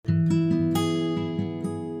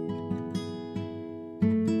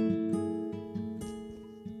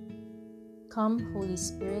Come, Holy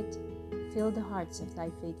Spirit, fill the hearts of thy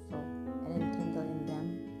faithful, and enkindle in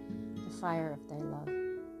them the fire of thy love.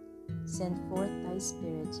 Send forth thy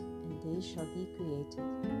Spirit, and they shall be created,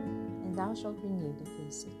 and thou shalt renew the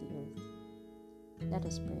face of the earth. Let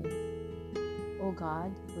us pray. O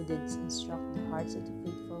God, who didst instruct the hearts of the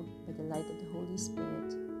faithful by the light of the Holy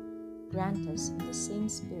Spirit, grant us in the same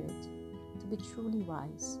Spirit to be truly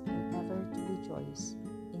wise and ever to rejoice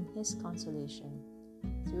in his consolation.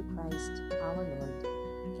 Through Christ our Lord.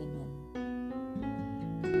 Amen.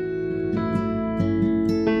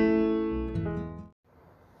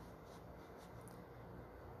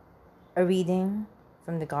 A reading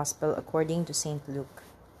from the Gospel according to St. Luke.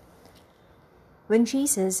 When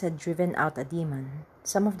Jesus had driven out a demon,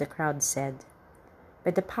 some of the crowd said,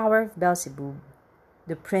 "By the power of Beelzebub,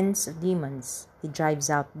 the prince of demons, he drives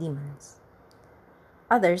out demons."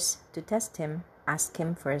 Others, to test him, asked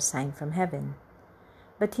him for a sign from heaven.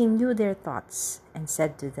 But he knew their thoughts and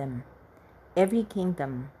said to them, "Every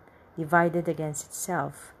kingdom divided against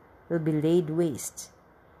itself will be laid waste,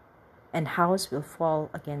 and house will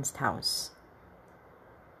fall against house.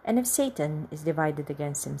 And if Satan is divided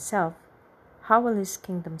against himself, how will his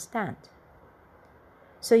kingdom stand?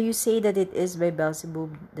 So you say that it is by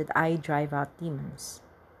Beelzebub that I drive out demons.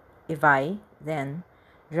 If I, then,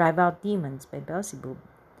 drive out demons by Beelzebub,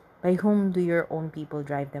 by whom do your own people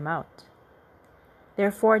drive them out?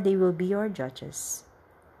 Therefore they will be your judges.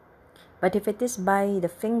 But if it is by the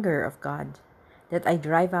finger of God that I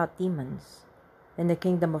drive out demons, then the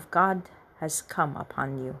kingdom of God has come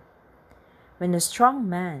upon you. When a strong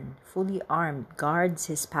man, fully armed, guards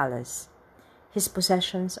his palace, his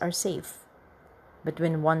possessions are safe. But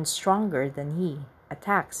when one stronger than he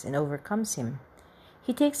attacks and overcomes him,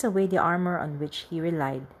 he takes away the armor on which he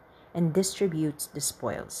relied and distributes the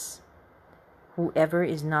spoils. Whoever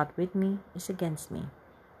is not with me is against me,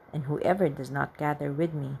 and whoever does not gather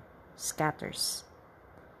with me scatters.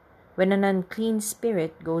 When an unclean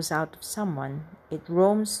spirit goes out of someone, it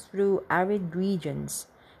roams through arid regions,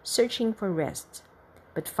 searching for rest,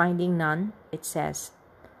 but finding none, it says,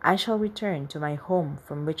 "I shall return to my home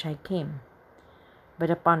from which I came." But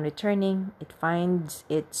upon returning, it finds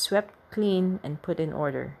it swept clean and put in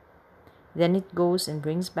order. Then it goes and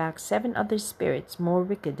brings back 7 other spirits more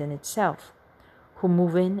wicked than itself, who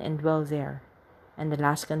move in and dwell there, and the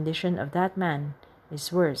last condition of that man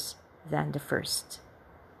is worse than the first.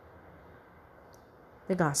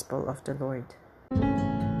 The Gospel of the Lord.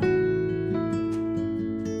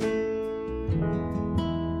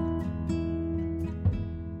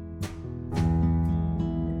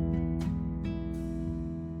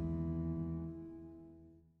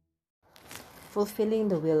 Fulfilling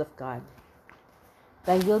the will of God.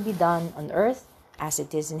 Thy will be done on earth as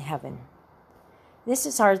it is in heaven. This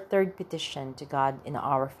is our third petition to God in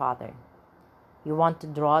Our Father. We want to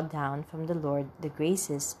draw down from the Lord the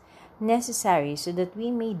graces necessary so that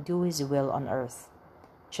we may do His will on earth,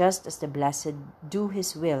 just as the blessed do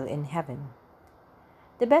His will in heaven.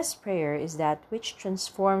 The best prayer is that which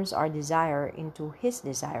transforms our desire into His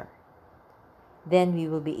desire. Then we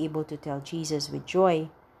will be able to tell Jesus with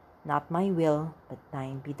joy, "Not my will, but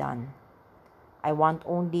thine be done. I want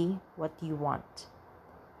only what you want."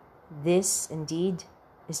 This, indeed,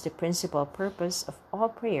 is the principal purpose of all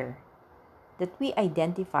prayer, that we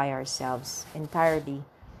identify ourselves entirely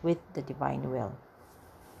with the divine will.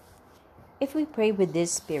 If we pray with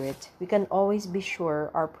this spirit, we can always be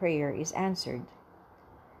sure our prayer is answered.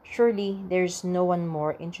 Surely there is no one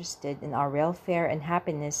more interested in our welfare and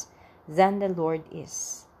happiness than the Lord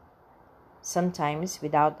is. Sometimes,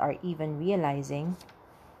 without our even realizing,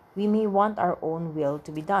 we may want our own will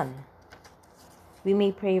to be done. We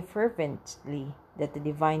may pray fervently that the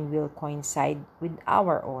divine will coincide with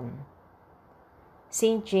our own.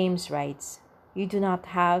 St. James writes, "You do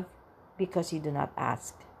not have because you do not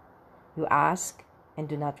ask. You ask and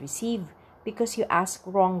do not receive because you ask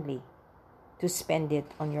wrongly, to spend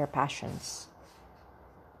it on your passions."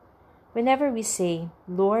 Whenever we say,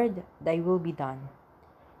 "Lord, thy will be done,"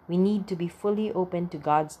 we need to be fully open to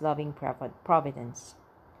God's loving providence.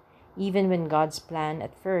 Even when God's plan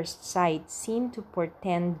at first sight seemed to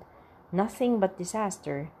portend nothing but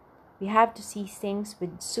disaster, we have to see things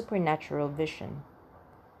with supernatural vision.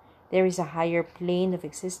 There is a higher plane of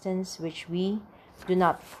existence which we do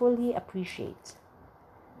not fully appreciate.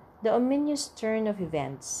 The ominous turn of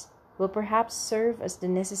events will perhaps serve as the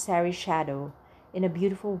necessary shadow in a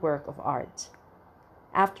beautiful work of art.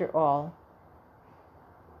 After all,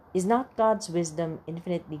 is not God's wisdom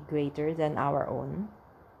infinitely greater than our own?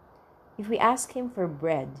 If we ask Him for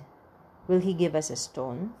bread, will He give us a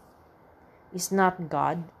stone? Is not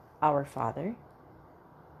God our Father?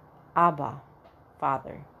 Abba,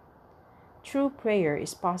 Father. True prayer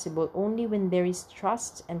is possible only when there is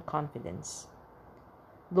trust and confidence.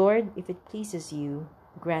 Lord, if it pleases you,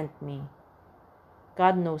 grant me.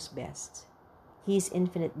 God knows best. He is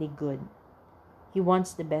infinitely good. He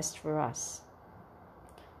wants the best for us.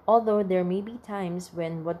 Although there may be times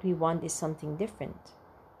when what we want is something different.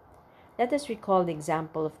 Let us recall the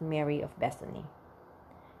example of Mary of Bethany.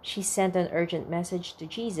 She sent an urgent message to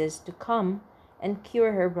Jesus to come and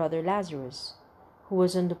cure her brother Lazarus, who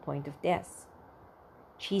was on the point of death.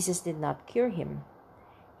 Jesus did not cure him.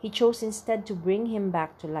 He chose instead to bring him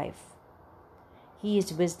back to life. He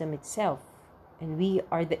is wisdom itself, and we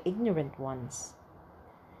are the ignorant ones.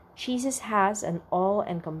 Jesus has an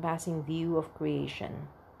all-encompassing view of creation,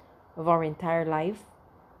 of our entire life,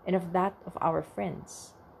 and of that of our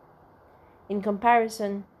friends. In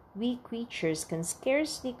comparison, we creatures can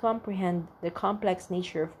scarcely comprehend the complex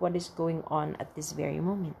nature of what is going on at this very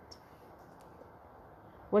moment.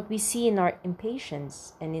 What we see in our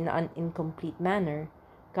impatience and in an incomplete manner,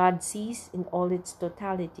 God sees in all its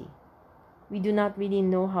totality. We do not really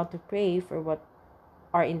know how to pray for what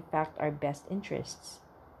are in fact our best interests.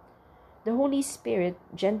 The Holy Spirit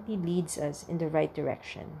gently leads us in the right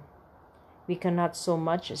direction. We cannot so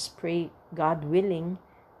much as pray God willing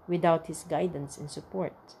without His guidance and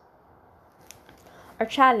support. Our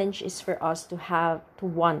challenge is for us to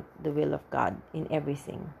want the will of God in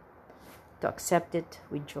everything, to accept it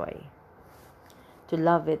with joy, to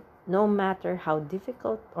love it no matter how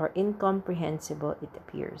difficult or incomprehensible it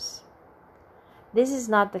appears. This is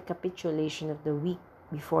not the capitulation of the weak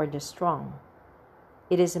before the strong.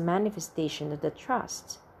 It is a manifestation of the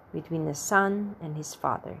trust between the Son and His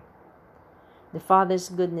Father. The Father's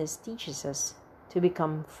goodness teaches us to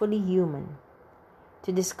become fully human,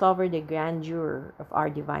 to discover the grandeur of our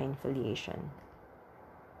divine filiation.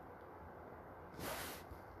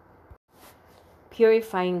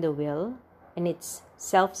 Purifying the will and its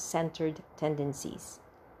self-centered tendencies.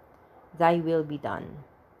 Thy will be done.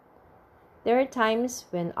 There are times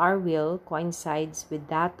when our will coincides with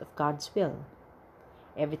that of God's will.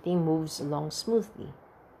 Everything moves along smoothly.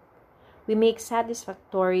 We make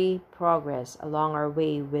satisfactory progress along our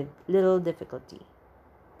way with little difficulty.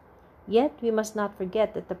 Yet we must not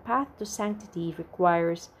forget that the path to sanctity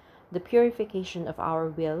requires the purification of our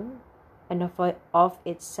will and of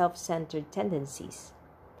its self-centered tendencies.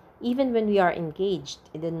 Even when we are engaged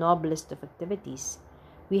in the noblest of activities,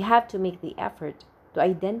 we have to make the effort to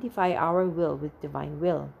identify our will with divine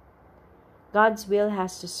will. God's will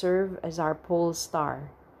has to serve as our pole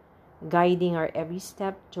star, guiding our every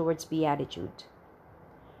step towards beatitude.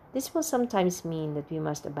 This will sometimes mean that we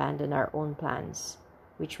must abandon our own plans,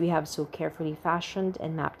 which we have so carefully fashioned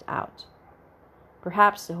and mapped out.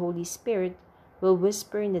 Perhaps the Holy Spirit will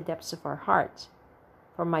whisper in the depths of our heart,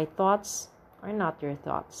 "For my thoughts are not your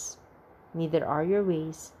thoughts, neither are your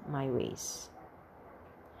ways my ways."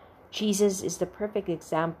 Jesus is the perfect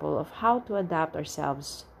example of how to adapt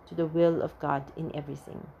ourselves to the will of God in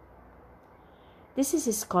everything. This is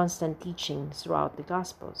His constant teaching throughout the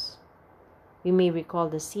Gospels. We may recall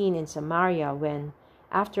the scene in Samaria when,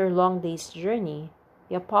 after a long day's journey,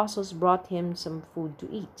 the apostles brought Him some food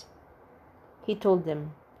to eat. He told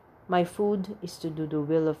them, "My food is to do the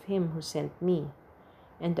will of Him who sent me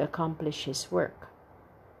and to accomplish His work."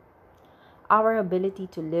 Our ability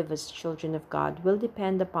to live as children of God will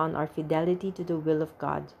depend upon our fidelity to the will of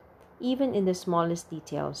God, even in the smallest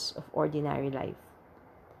details of ordinary life.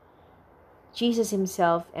 Jesus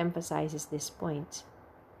Himself emphasizes this point.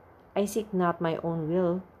 "I seek not my own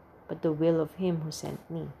will, but the will of Him who sent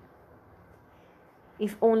me."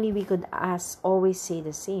 If only we could always say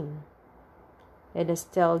the same. Let us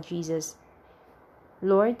tell Jesus,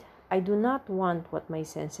 "Lord, I do not want what my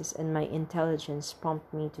senses and my intelligence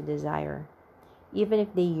prompt me to desire, even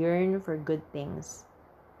if they yearn for good things.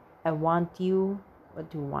 I want you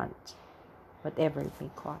what you want, whatever it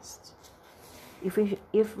may cost."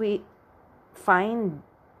 If we find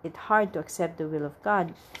it hard to accept the will of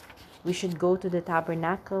God, we should go to the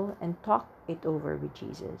tabernacle and talk it over with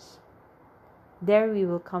Jesus. There we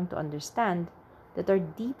will come to understand that our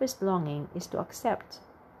deepest longing is to accept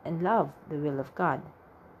and love the will of God.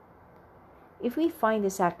 If we find the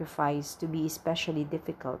sacrifice to be especially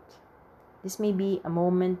difficult, this may be a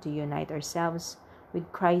moment to unite ourselves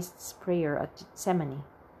with Christ's prayer at Gethsemane.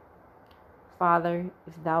 "Father,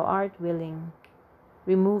 if thou art willing,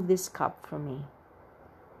 remove this cup from me.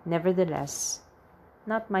 Nevertheless,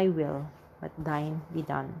 not my will, but thine be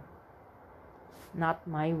done." Not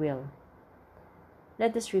my will.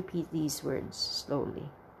 Let us repeat these words slowly.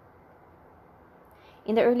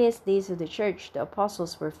 In the earliest days of the church, the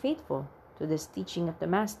apostles were faithful to this teaching of the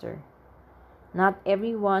Master. Not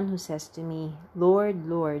everyone who says to me, 'Lord,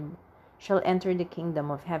 Lord,' shall enter the kingdom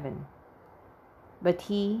of heaven, but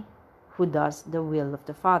he who does the will of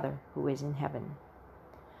the Father who is in heaven.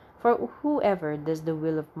 For whoever does the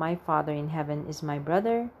will of my Father in heaven is my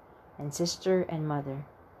brother and sister and mother."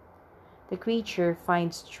 The creature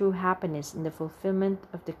finds true happiness in the fulfillment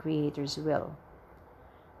of the Creator's will.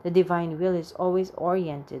 The divine will is always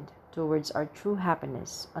oriented towards our true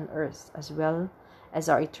happiness on earth as well as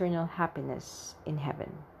our eternal happiness in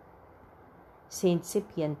heaven. Saint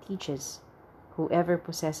Cyprian teaches, "Whoever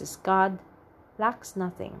possesses God lacks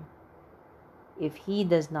nothing if he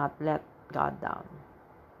does not let God down."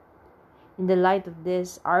 In the light of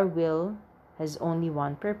this, our will has only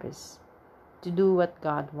one purpose: to do what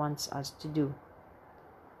God wants us to do.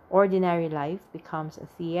 Ordinary life becomes a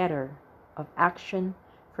theater of action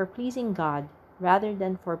for pleasing God rather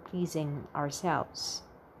than for pleasing ourselves.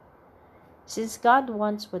 Since God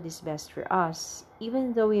wants what is best for us,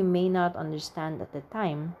 even though we may not understand at the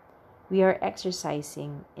time, we are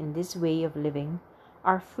exercising in this way of living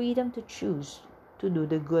our freedom to choose to do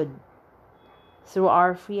the good. Through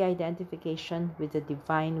our free identification with the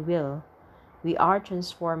divine will, we are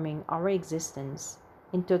transforming our existence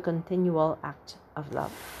into a continual act of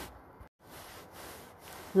love.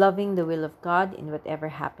 Loving the will of God in whatever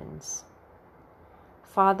happens.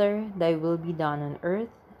 Father, thy will be done on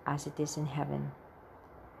earth as it is in heaven.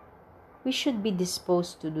 We should be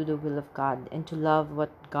disposed to do the will of God and to love what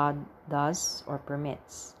God does or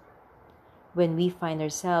permits. When we find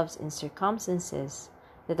ourselves in circumstances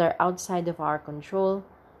that are outside of our control,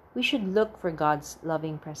 we should look for God's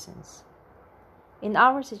loving presence. In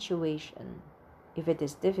our situation, if it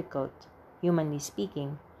is difficult, humanly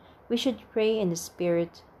speaking, we should pray in the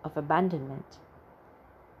spirit of abandonment.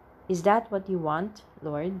 "Is that what you want,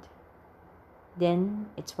 Lord? Then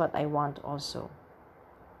it's what I want also."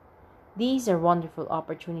 These are wonderful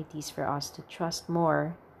opportunities for us to trust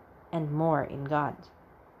more and more in God.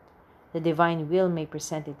 The divine will may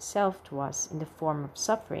present itself to us in the form of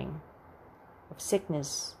suffering, of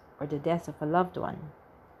sickness, or the death of a loved one.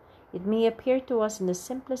 It may appear to us in the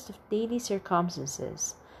simplest of daily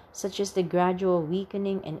circumstances, such as the gradual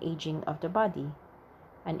weakening and aging of the body,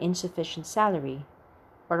 an insufficient salary,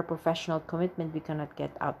 or a professional commitment we cannot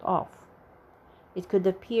get out of. It could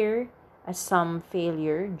appear as some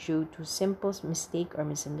failure due to simple mistake or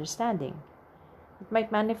misunderstanding. It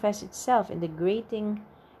might manifest itself in the grating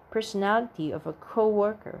personality of a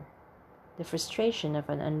co-worker, the frustration of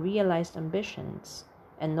an unrealized ambitions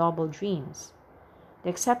and noble dreams, the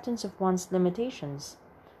acceptance of one's limitations,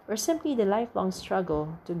 or simply the lifelong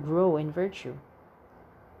struggle to grow in virtue.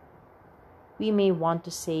 We may want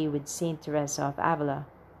to say with Saint Teresa of Avila,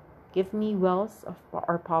 "Give me wealth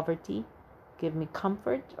or poverty, give me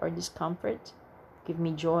comfort or discomfort, give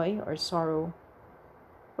me joy or sorrow.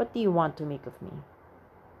 What do you want to make of me?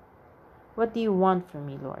 What do you want from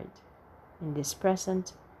me, Lord, in this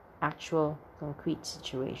present, actual, concrete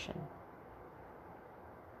situation?"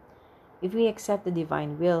 If we accept the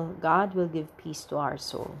divine will, God will give peace to our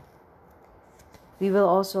soul. We will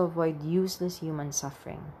also avoid useless human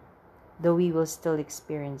suffering, though we will still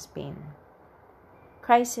experience pain.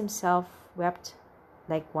 Christ himself wept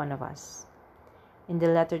like one of us. In the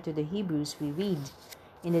letter to the Hebrews, we read,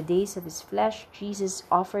 "In the days of his flesh, Jesus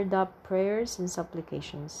offered up prayers and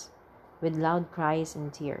supplications with loud cries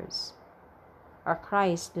and tears." Our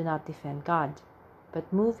cries do not defend God,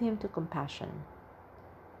 but move him to compassion.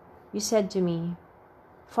 You said to me,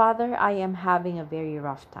 "Father, I am having a very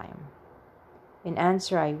rough time." In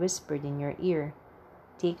answer, I whispered in your ear,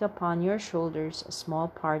 "Take upon your shoulders a small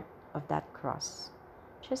part of that cross,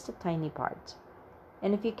 just a tiny part.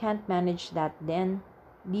 And if you can't manage that, then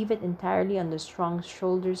leave it entirely on the strong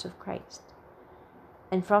shoulders of Christ."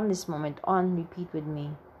 And from this moment on, repeat with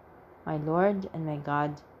me, "My Lord and my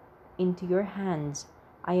God, into your hands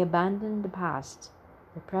I abandon the past,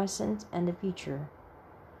 the present, and the future.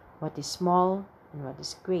 What is small and what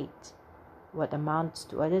is great, what amounts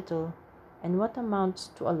to a little and what amounts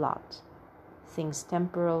to a lot, things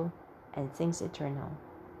temporal and things eternal."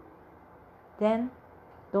 Then,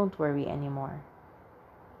 don't worry anymore.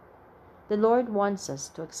 The Lord wants us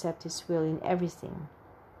to accept his will in everything.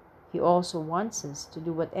 He also wants us to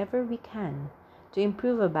do whatever we can to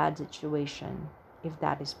improve a bad situation, if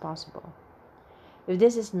that is possible. If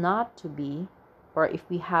this is not to be, or if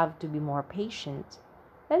we have to be more patient,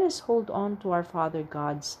 let us hold on to our Father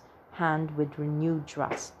God's hand with renewed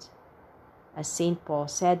trust. As St. Paul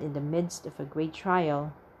said in the midst of a great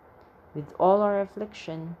trial, "With all our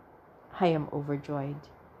affliction, I am overjoyed.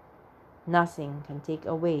 Nothing can take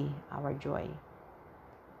away our joy."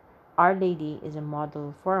 Our Lady is a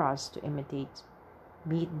model for us to imitate.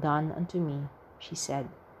 Be it done unto me, she said,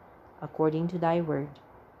 according to thy word.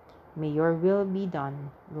 May your will be done,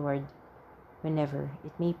 Lord, whenever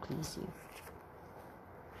it may please you.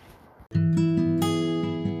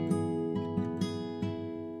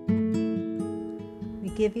 We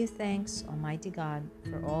give you thanks, Almighty God,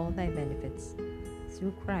 for all thy benefits.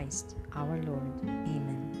 Through Christ our Lord.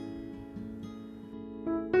 Amen.